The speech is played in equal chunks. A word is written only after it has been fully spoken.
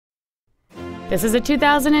This is a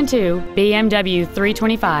 2002 BMW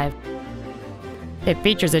 325. It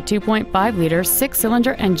features a 2.5-liter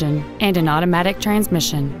six-cylinder engine and an automatic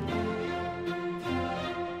transmission.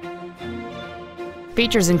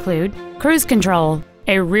 Features include cruise control,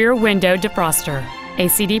 a rear window defroster, a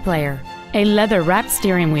CD player, a leather-wrapped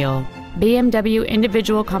steering wheel, BMW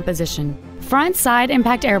individual composition, front side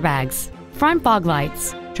impact airbags, front fog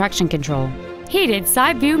lights, traction control, heated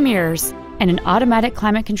side view mirrors, and an automatic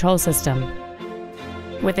climate control system.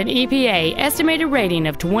 With an EPA estimated rating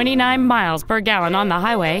of 29 miles per gallon on the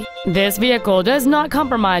highway, this vehicle does not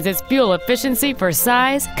compromise its fuel efficiency for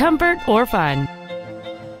size, comfort, or fun.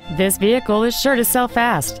 This vehicle is sure to sell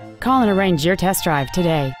fast. Call and arrange your test drive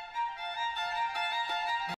today.